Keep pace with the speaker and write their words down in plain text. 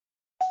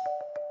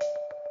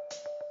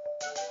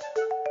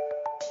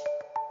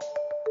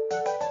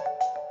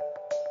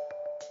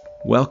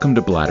Welcome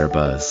to Bladder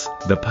Buzz,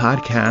 the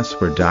podcast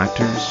where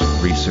doctors,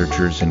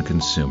 researchers, and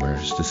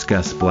consumers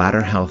discuss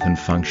bladder health and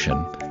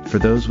function for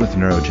those with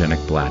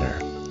neurogenic bladder.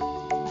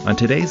 On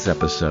today's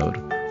episode,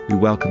 we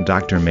welcome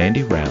Dr.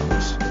 Mandy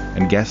Rounds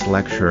and guest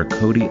lecturer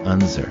Cody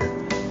Unser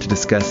to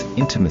discuss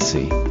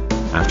intimacy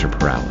after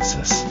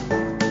paralysis.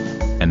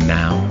 And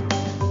now,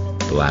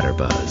 Bladder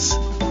Buzz.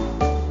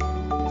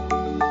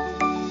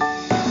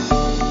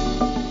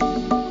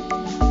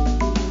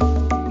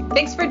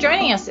 Thanks for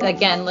joining us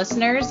again,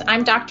 listeners.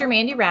 I'm Dr.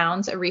 Mandy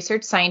Rounds, a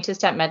research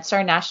scientist at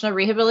MedStar National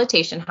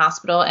Rehabilitation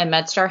Hospital and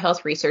MedStar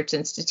Health Research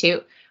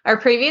Institute. Our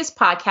previous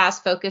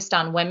podcast focused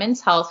on women's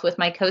health with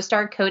my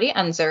co-star Cody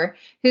Unser,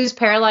 who's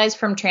paralyzed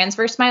from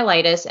transverse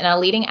myelitis and a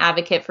leading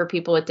advocate for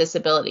people with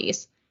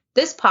disabilities.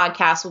 This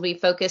podcast will be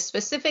focused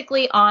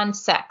specifically on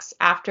sex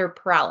after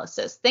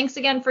paralysis. Thanks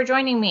again for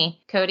joining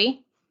me,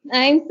 Cody.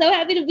 I'm so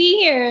happy to be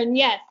here. And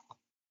yes,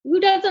 who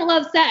doesn't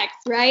love sex,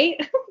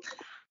 right?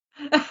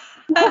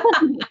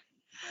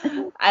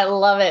 I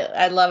love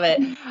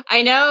it.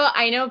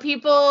 I know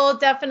people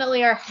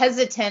definitely are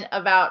hesitant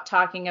about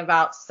talking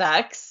about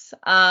sex,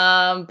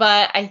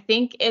 but I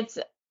think it's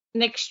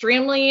an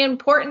extremely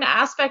important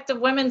aspect of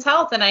women's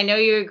health, and I know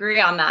you agree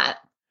on that.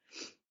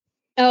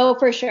 Oh,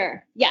 for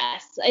sure.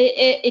 Yes.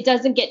 It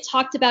doesn't get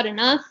talked about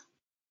enough,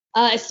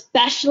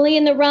 especially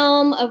in the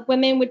realm of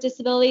women with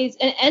disabilities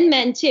and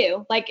men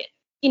too. Like,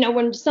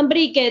 when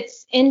somebody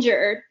gets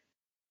injured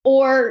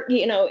or,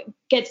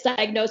 gets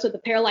diagnosed with a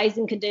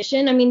paralyzing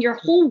condition, your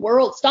whole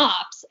world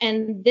stops.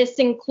 And this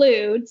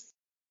includes,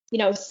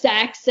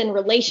 sex and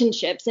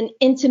relationships and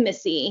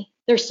intimacy.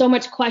 There's so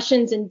much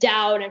questions and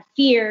doubt and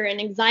fear and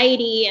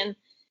anxiety. And,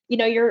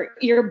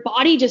 your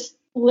body just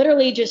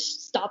literally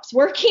just stops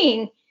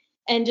working.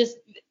 And just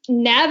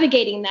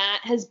navigating that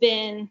has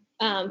been,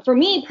 for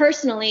me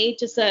personally,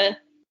 just a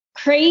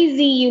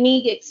crazy,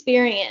 unique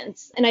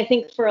experience. And I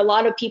think for a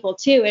lot of people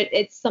too,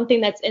 it's something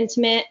that's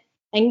intimate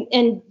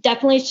and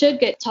definitely should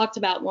get talked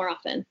about more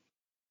often.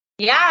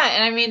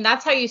 Yeah. And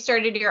that's how you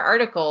started your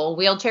article,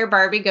 Wheelchair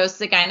Barbie Goes to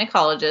the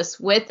Gynecologist,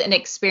 with an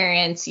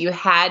experience you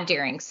had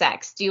during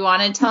sex. Do you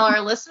want to tell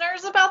our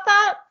listeners about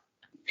that?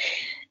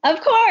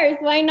 Of course.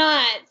 Why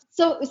not?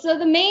 So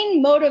the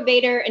main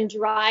motivator and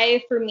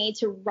drive for me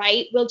to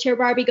write Wheelchair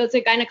Barbie Goes to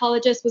the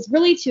Gynecologist was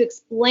really to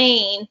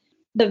explain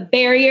the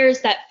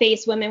barriers that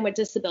face women with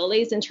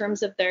disabilities in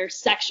terms of their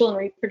sexual and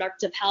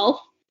reproductive health.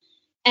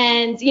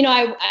 And,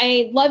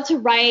 I love to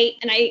write,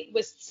 and I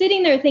was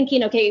sitting there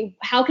thinking, okay,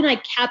 how can I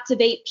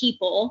captivate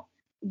people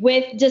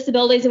with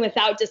disabilities and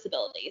without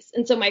disabilities?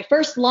 And so my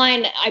first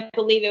line, I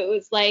believe it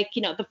was like,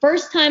 the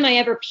first time I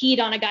ever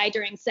peed on a guy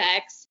during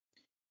sex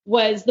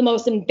was the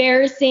most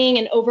embarrassing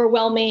and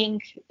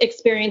overwhelming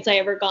experience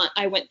I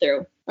went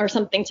through, or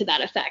something to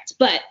that effect.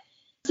 But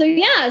so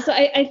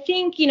I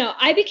think,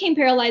 I became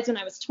paralyzed when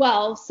I was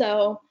 12.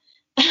 So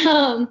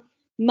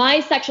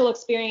my sexual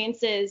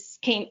experiences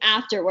came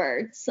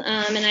afterwards.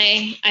 And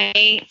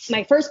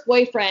my first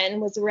boyfriend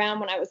was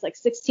around when I was like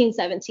 16,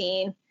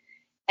 17.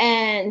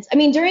 And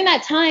during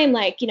that time,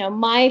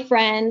 my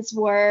friends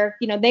were,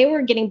 they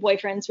were getting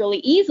boyfriends really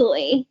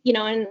easily,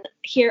 and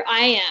here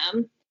I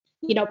am,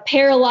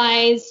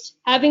 paralyzed,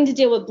 having to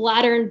deal with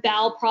bladder and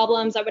bowel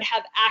problems. I would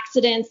have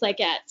accidents like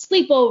at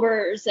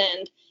sleepovers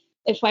and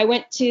if I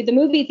went to the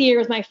movie theater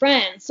with my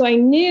friends. So I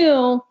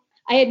knew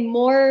I had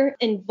more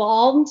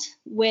involved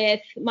with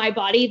my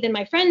body than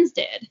my friends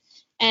did.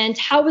 And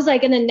how was I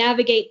going to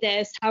navigate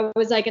this? How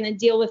was I going to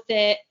deal with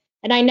it?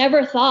 And I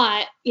never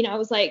thought,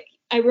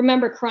 I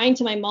remember crying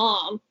to my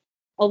mom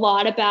a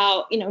lot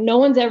about, no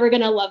one's ever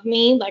going to love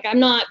me. Like, I'm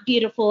not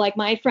beautiful like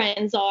my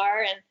friends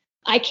are. And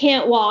I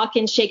can't walk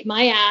and shake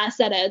my ass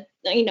at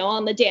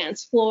on the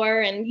dance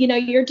floor. And,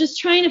 you're just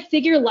trying to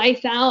figure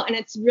life out, and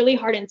it's really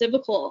hard and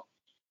difficult.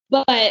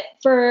 But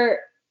for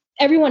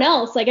everyone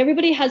else,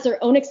 everybody has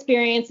their own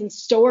experience and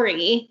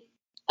story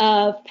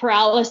of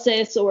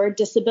paralysis or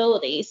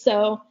disability.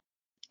 So,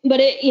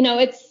 but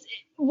it's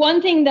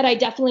one thing that I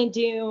definitely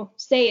do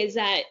say is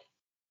that,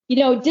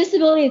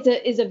 disability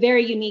is a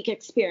very unique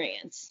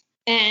experience,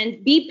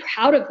 and be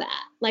proud of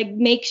that.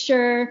 Make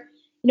sure,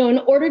 in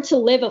order to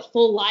live a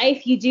full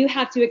life, you do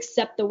have to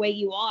accept the way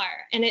you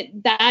are.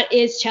 And that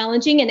is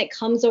challenging, and it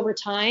comes over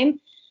time,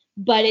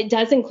 but it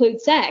does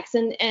include sex.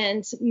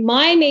 And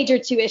my major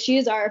two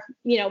issues are,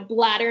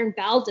 bladder and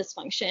bowel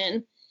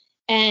dysfunction,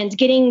 and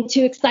getting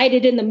too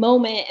excited in the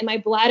moment, and my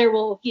bladder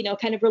will,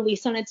 kind of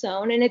release on its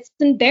own. And it's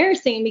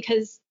embarrassing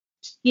because,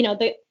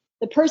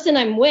 the person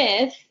I'm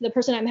with, the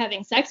person I'm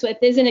having sex with,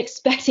 isn't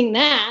expecting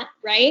that,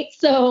 right?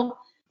 So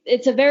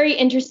it's a very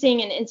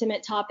interesting and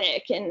intimate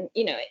topic, and,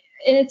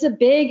 and it's a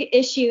big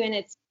issue, and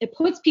it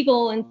puts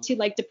people into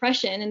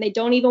depression, and they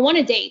don't even want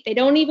to date. They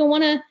don't even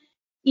want to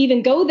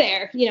even go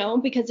there,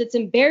 because it's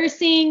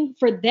embarrassing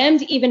for them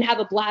to even have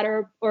a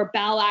bladder or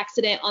bowel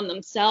accident on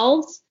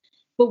themselves.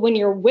 But when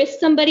you're with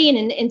somebody in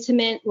an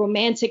intimate,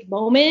 romantic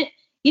moment,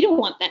 you don't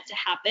want that to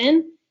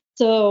happen.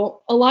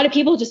 So a lot of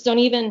people just don't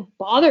even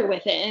bother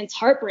with it, and it's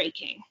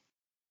heartbreaking.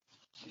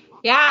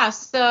 Yeah.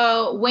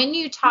 So when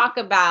you talk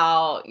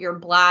about your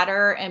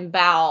bladder and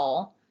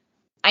bowel,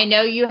 I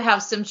know you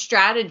have some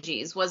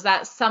strategies. Was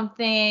that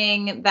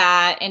something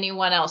that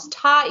anyone else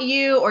taught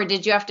you, or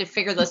did you have to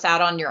figure this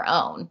out on your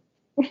own?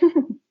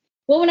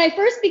 Well, when I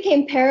first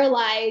became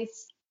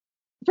paralyzed,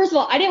 first of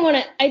all, I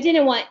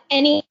didn't want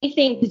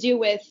anything to do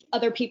with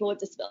other people with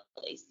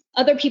disabilities,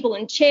 other people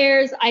in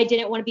chairs. I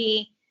didn't want to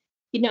be,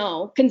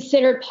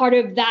 considered part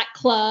of that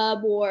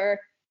club, or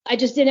I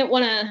just didn't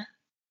want to.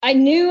 I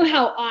knew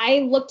how I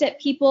looked at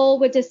people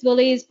with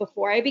disabilities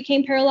before I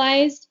became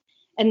paralyzed.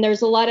 And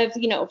there's a lot of,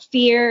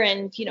 fear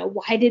and,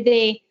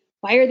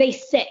 why are they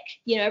sick?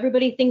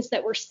 Everybody thinks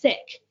that we're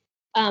sick,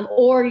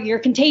 or you're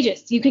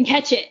contagious. You can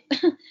catch it.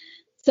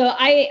 So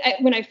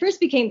when I first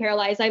became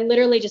paralyzed, I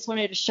literally just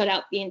wanted to shut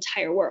out the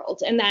entire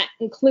world. And that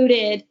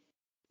included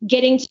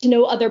getting to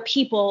know other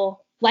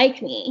people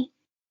like me,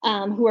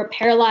 who are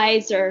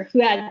paralyzed or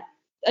who had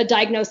a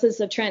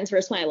diagnosis of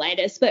transverse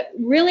myelitis, but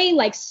really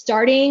like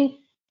starting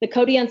the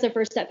Kodiak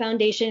First Step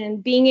Foundation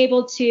and being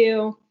able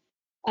to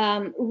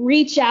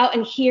reach out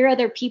and hear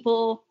other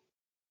people,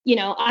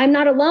 I'm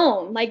not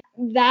alone. Like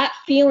that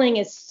feeling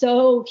is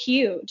so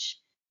huge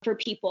for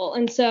people.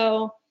 And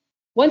so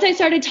once I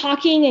started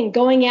talking and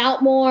going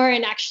out more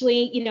and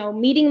actually,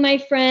 meeting my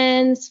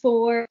friends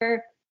for,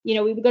 we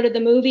would go to the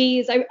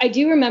movies. I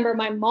do remember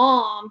my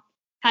mom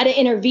had to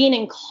intervene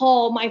and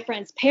call my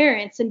friends'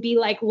 parents and be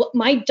like,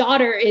 my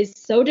daughter is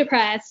so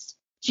depressed.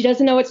 She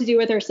doesn't know what to do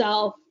with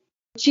herself.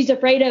 She's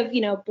afraid of,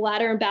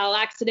 bladder and bowel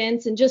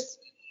accidents and just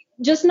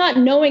not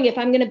knowing if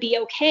I'm going to be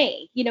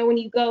okay. When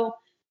you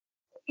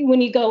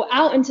go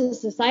out into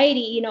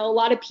society, a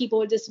lot of people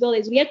with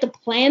disabilities, we have to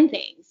plan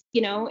things.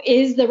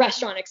 Is the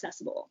restaurant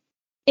accessible?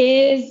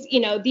 Is,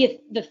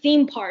 the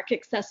theme park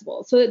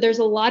accessible? So there's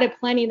a lot of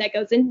planning that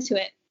goes into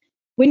it.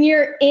 When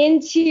you're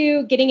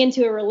getting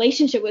into a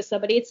relationship with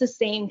somebody, it's the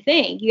same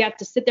thing. You have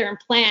to sit there and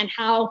plan,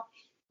 how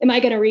am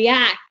I going to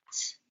react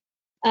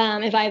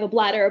if I have a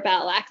bladder or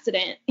bowel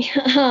accident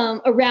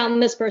around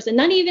this person,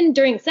 not even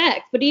during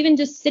sex, but even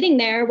just sitting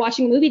there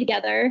watching a movie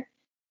together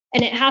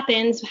and it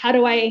happens, how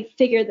do I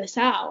figure this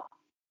out?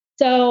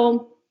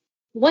 So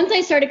once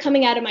I started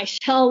coming out of my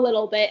shell a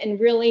little bit and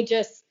really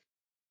just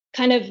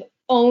kind of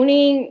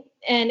owning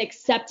and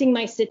accepting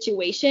my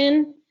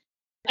situation,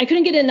 I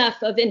couldn't get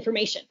enough of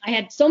information. I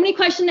had so many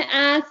questions to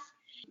ask,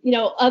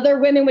 other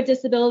women with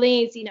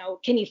disabilities,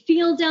 can you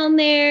feel down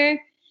there?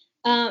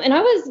 And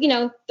I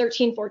was,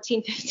 13,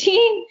 14,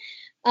 15,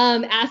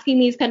 asking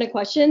these kind of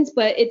questions,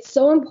 but it's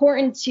so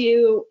important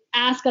to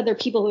ask other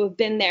people who have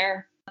been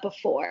there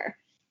before,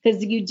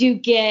 because you do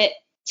get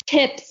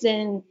tips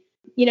and,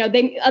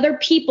 other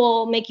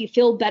people make you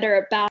feel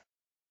better about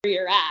where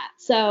you're at.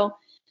 So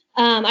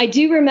I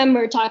do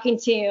remember talking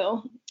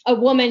to a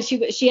woman,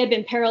 she had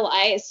been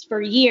paralyzed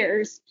for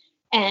years,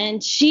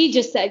 and she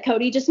just said,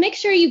 Cody, just make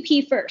sure you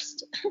pee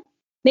first.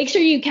 Make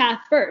sure you cath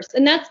first.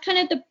 And that's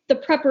kind of the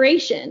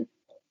preparation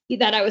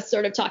that I was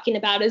sort of talking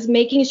about, is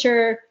making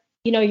sure,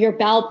 your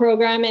bowel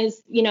program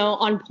is,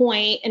 on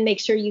point, and make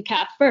sure you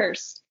cath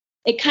first.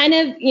 It kind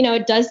of,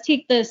 it does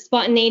take the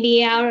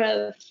spontaneity out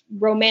of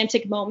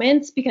romantic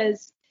moments,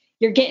 because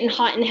you're getting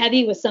hot and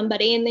heavy with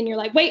somebody and then you're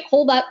like, wait,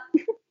 hold up.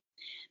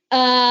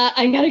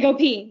 I gotta go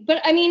pee.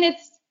 But I mean,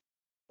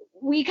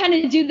 we kind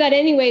of do that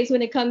anyways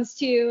when it comes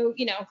to,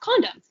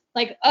 condoms,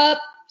 like up,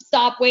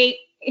 stop, wait,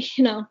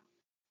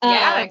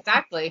 Yeah,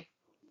 exactly.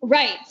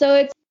 Right.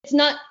 So it's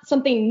not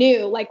something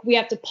new. Like we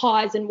have to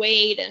pause and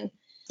wait and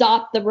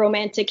stop the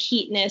romantic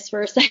heatness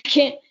for a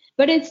second.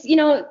 But it's,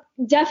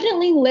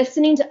 definitely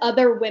listening to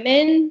other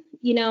women,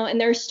 and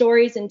their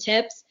stories and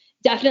tips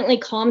definitely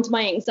calmed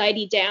my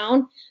anxiety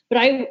down.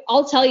 But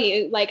I'll tell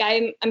you, like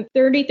I'm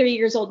 33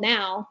 years old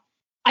now.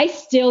 I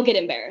still get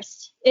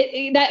embarrassed.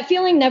 That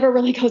feeling never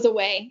really goes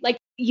away. Like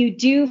you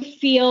do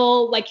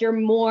feel like you're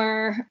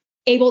more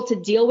able to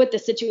deal with the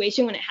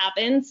situation when it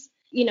happens.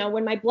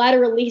 When my bladder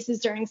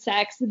releases during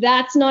sex,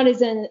 that's not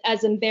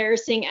as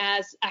embarrassing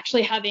as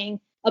actually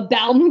having a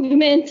bowel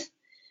movement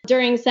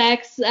during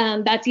sex.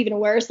 That's even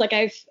worse. Like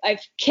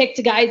I've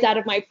kicked guys out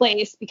of my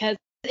place because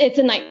it's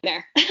a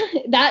nightmare.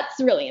 That's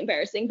really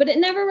embarrassing, but it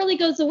never really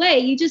goes away.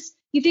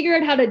 You figure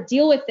out how to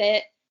deal with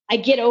it. I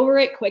get over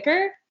it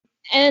quicker.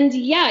 And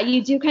yeah,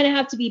 you do kind of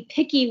have to be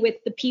picky with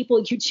the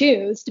people you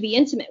choose to be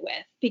intimate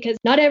with, because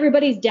not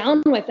everybody's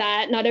down with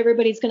that. Not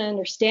everybody's going to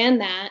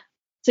understand that.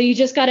 So you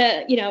just got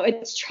to,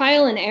 it's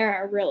trial and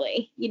error,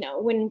 really.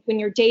 When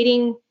you're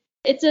dating,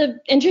 it's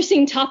an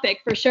interesting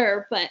topic for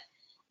sure, but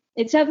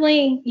it's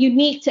definitely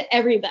unique to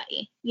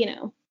everybody,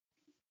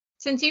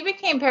 Since you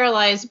became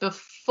paralyzed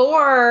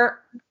before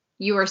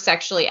you were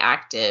sexually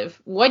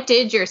active, what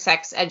did your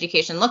sex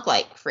education look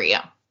like for you?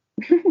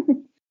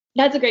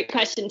 That's a great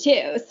question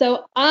too.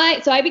 So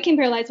I became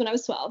paralyzed when I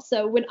was 12.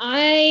 So when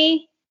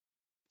I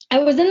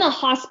was in the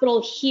hospital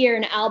here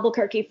in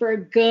Albuquerque for a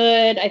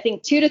good, I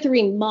think 2 to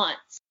 3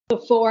 months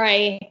before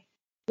I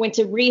went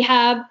to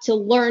rehab to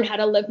learn how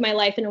to live my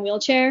life in a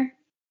wheelchair.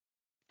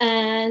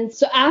 And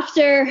so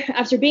after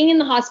being in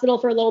the hospital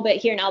for a little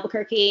bit here in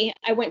Albuquerque,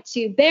 I went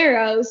to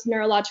Barrows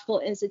Neurological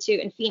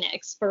Institute in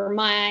Phoenix for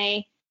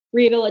my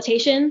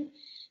rehabilitation.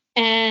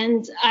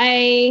 And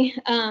I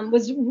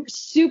was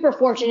super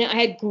fortunate. I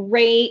had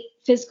great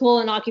physical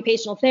and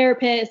occupational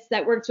therapists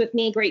that worked with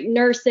me, great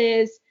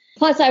nurses.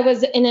 Plus, I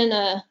was in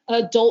an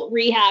adult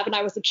rehab and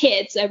I was a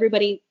kid, so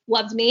everybody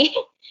loved me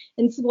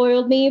and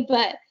spoiled me.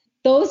 But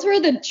those were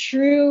the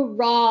true,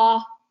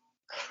 raw,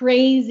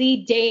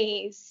 crazy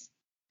days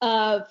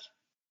of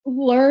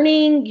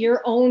learning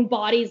your own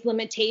body's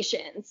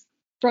limitations,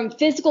 from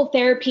physical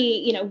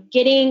therapy,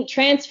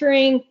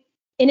 transferring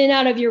in and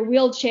out of your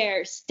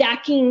wheelchair,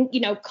 stacking,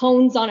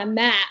 cones on a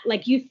mat.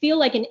 Like, you feel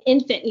like an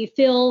infant. You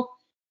feel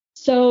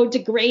so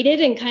degraded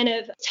and kind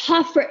of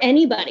tough for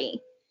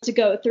anybody to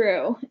go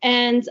through.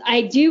 And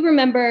I do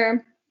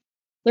remember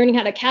learning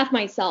how to cath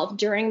myself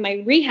during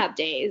my rehab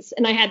days.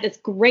 And I had this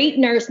great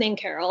nurse named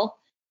Carol.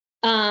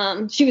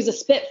 She was a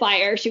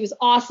Spitfire. She was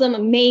awesome,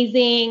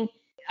 amazing.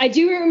 I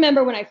do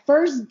remember when I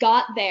first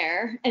got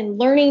there and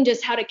learning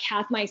just how to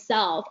cath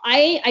myself,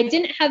 I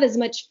didn't have as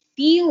much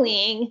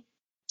feeling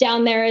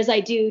down there as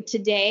I do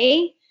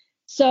today.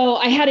 So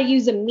I had to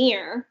use a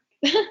mirror.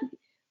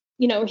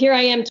 Here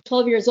I am,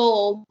 12 years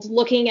old,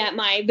 looking at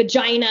my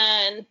vagina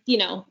and,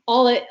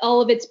 all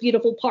of its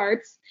beautiful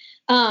parts.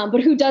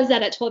 But who does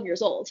that at 12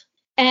 years old?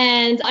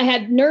 And I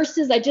had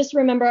nurses. I just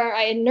remember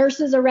I had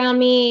nurses around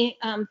me,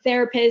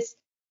 therapists,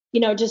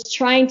 just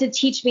trying to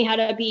teach me how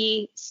to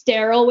be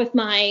sterile with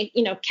my,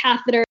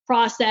 catheter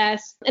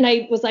process. And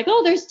I was like,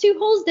 oh, there's 2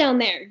 holes down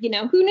there.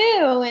 Who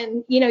knew?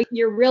 And,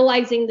 you're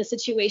realizing the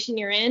situation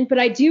you're in. But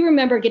I do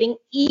remember getting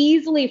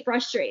easily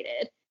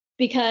frustrated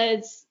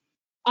because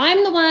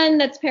I'm the one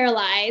that's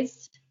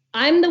paralyzed.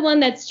 I'm the one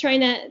that's trying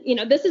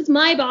to, this is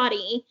my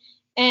body.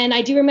 And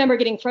I do remember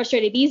getting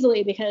frustrated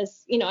easily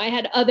because, I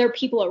had other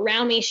people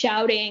around me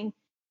shouting,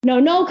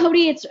 no,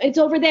 Cody, it's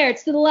over there.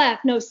 It's to the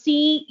left. No,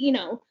 see,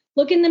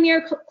 look in the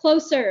mirror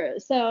closer.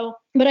 So,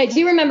 but I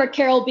do remember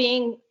Carol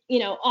being,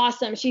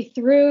 awesome. She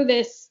threw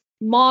this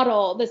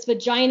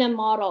vagina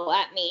model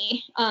at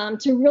me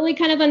to really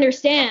kind of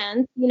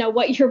understand,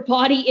 what your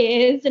body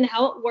is and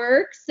how it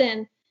works.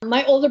 And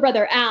my older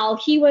brother, Al,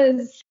 he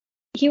was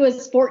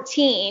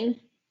 14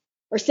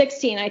 or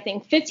 16, I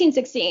think, 15,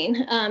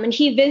 16. And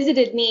he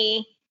visited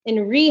me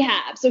in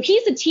rehab. So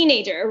he's a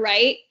teenager,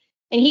 right?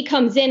 And he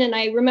comes in and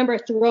I remember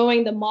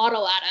throwing the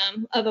model at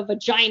him of a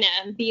vagina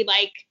and be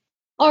like,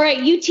 all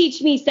right, you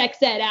teach me sex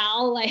ed,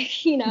 Al. Like,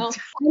 I know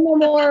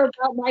more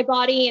about my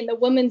body and the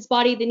woman's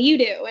body than you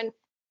do.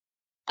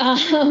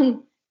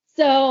 And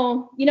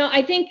so,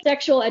 I think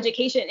sexual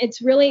education,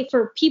 it's really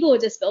for people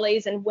with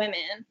disabilities and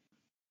women.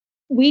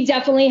 We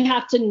definitely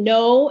have to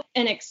know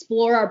and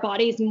explore our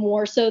bodies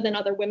more so than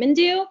other women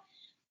do.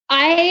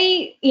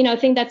 I,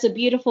 think that's a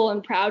beautiful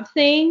and proud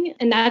thing.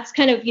 And that's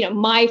kind of,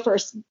 my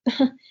first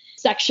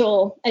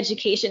sexual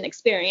education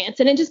experience.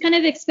 And it just kind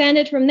of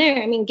expanded from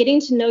there. I mean,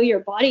 getting to know your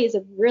body is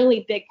a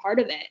really big part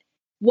of it.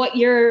 What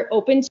you're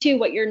open to,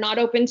 what you're not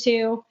open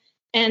to.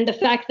 And the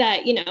fact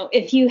that,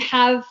 if you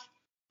have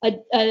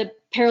a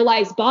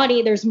paralyzed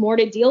body, there's more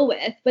to deal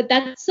with. But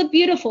that's a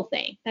beautiful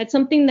thing. That's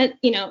something that,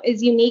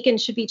 is unique and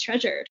should be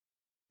treasured.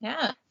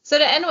 Yeah. So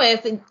to end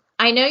with,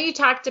 I know you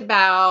talked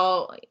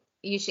about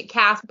you should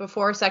cath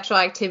before sexual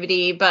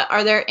activity, but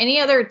are there any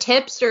other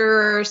tips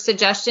or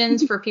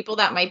suggestions for people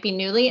that might be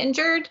newly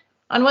injured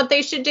on what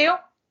they should do?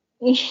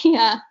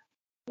 Yeah,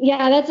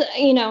 that's,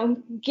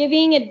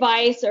 giving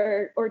advice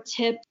or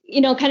tips,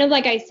 kind of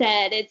like I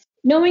said, it's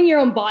knowing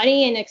your own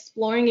body and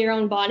exploring your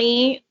own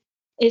body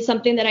is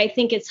something that I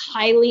think is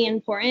highly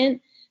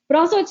important. But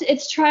also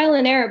it's trial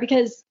and error,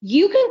 because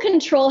you can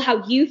control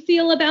how you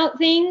feel about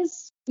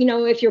things.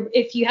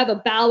 If you have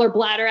a bowel or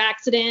bladder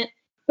accident,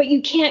 but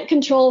you can't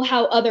control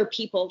how other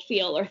people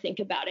feel or think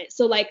about it.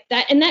 So like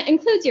that, and that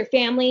includes your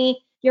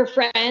family, your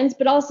friends,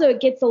 but also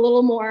it gets a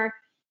little more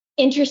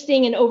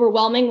interesting and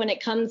overwhelming when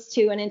it comes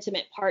to an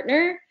intimate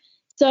partner.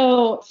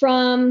 So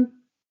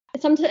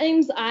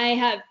sometimes I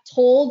have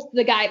told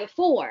the guy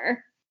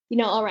before,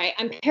 all right,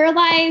 I'm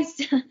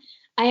paralyzed.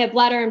 I have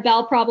bladder and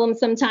bowel problems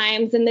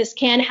sometimes, and this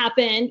can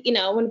happen,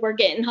 when we're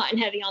getting hot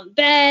and heavy on the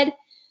bed.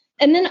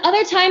 And then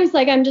other times,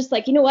 like, I'm just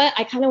like, you know what?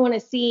 I kind of want to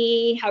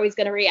see how he's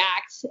going to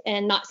react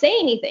and not say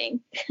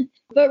anything.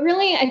 But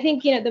really, I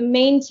think, the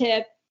main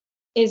tip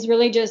is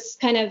really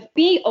just kind of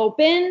be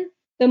open.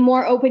 The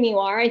more open you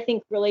are, I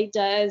think really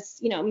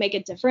does, make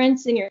a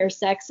difference in your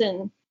sex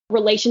and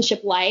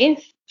relationship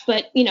life.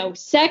 But,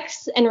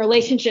 sex and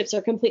relationships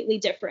are completely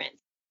different.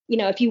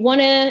 If you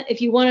want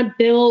to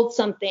build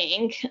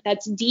something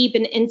that's deep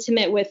and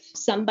intimate with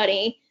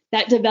somebody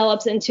that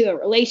develops into a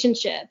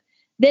relationship,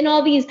 then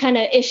all these kind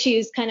of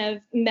issues kind of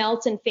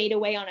melt and fade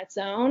away on its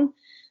own.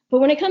 But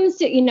when it comes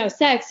to,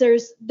 sex,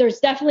 there's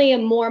definitely a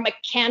more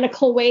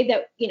mechanical way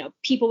that,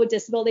 people with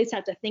disabilities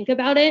have to think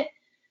about it.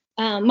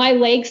 My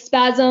legs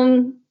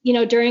spasm,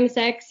 during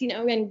sex,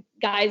 and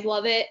guys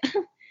love it.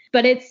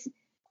 But it's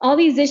all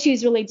these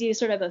issues really do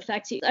sort of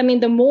affect you. I mean,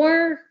 the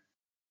more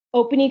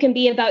open you can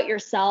be about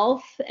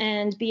yourself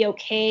and be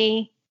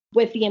okay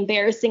with the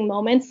embarrassing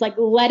moments. Like,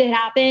 let it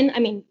happen. I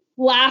mean,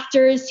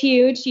 laughter is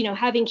huge,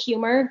 having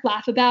humor,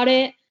 laugh about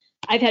it.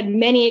 I've had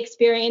many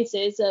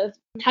experiences of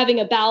having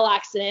a bowel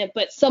accident,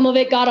 but some of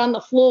it got on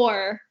the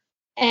floor.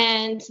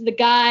 And the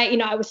guy,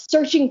 I was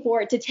searching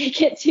for it to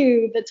take it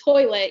to the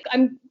toilet.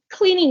 I'm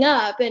cleaning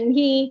up and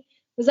he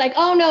was like,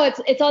 oh no,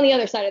 it's on the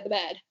other side of the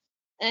bed.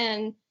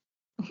 And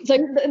so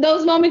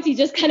those moments you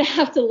just kind of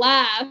have to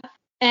laugh,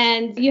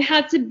 and you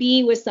have to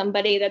be with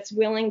somebody that's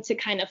willing to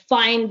kind of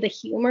find the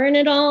humor in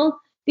it all,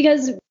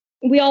 because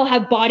we all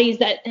have bodies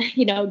that,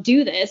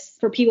 do this.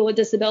 For people with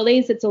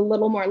disabilities, it's a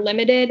little more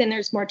limited and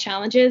there's more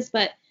challenges,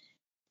 but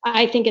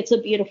I think it's a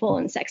beautiful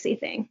and sexy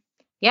thing.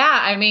 Yeah,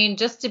 I mean,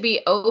 just to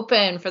be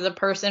open for the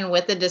person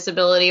with a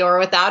disability or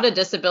without a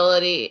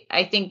disability,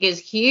 I think is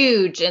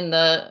huge in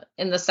the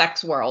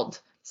sex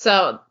world.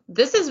 So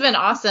this has been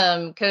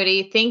awesome,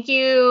 Cody. Thank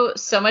you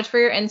so much for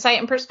your insight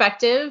and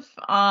perspective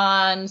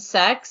on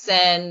sex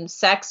and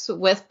sex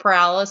with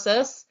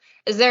paralysis.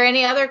 Is there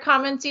any other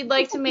comments you'd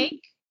like to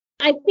make?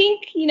 I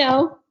think,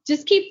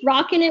 just keep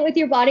rocking it with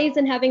your bodies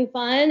and having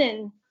fun,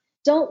 and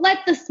don't let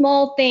the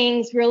small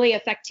things really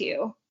affect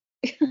you.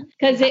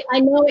 Because I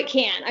know it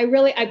can.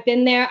 I've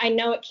been there. I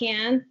know it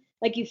can.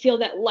 Like, you feel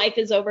that life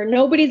is over.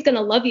 Nobody's going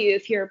to love you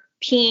if you're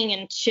peeing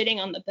and shitting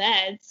on the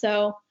bed.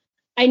 So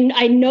I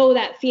know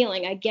that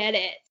feeling. I get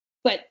it.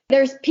 But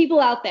there's people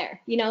out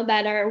there,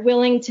 that are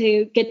willing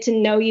to get to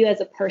know you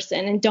as a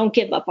person, and don't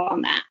give up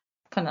on that.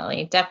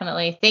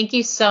 Definitely. Thank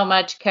you so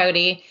much,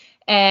 Cody.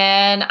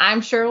 And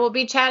I'm sure we'll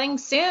be chatting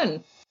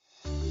soon.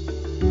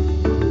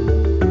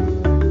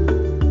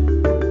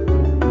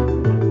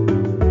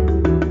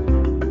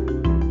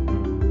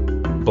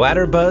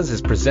 Bladder Buzz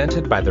is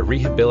presented by the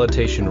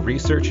Rehabilitation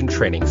Research and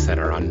Training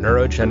Center on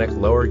Neurogenic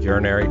Lower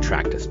Urinary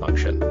Tract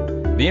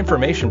Dysfunction. The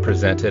information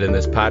presented in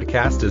this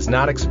podcast does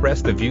not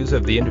express the views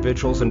of the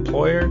individual's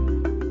employer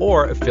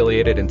or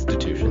affiliated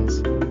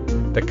institutions.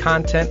 The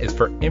content is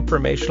for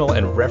informational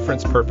and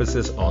reference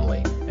purposes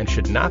only and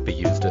should not be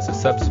used as a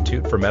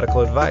substitute for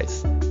medical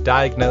advice,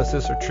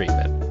 diagnosis, or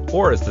treatment,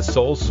 or as the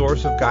sole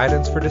source of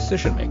guidance for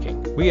decision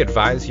making. We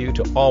advise you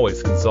to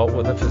always consult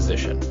with a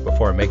physician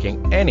before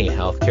making any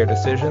healthcare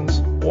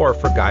decisions or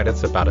for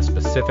guidance about a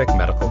specific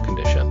medical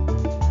condition.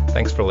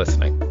 Thanks for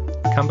listening.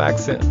 Come back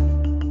soon.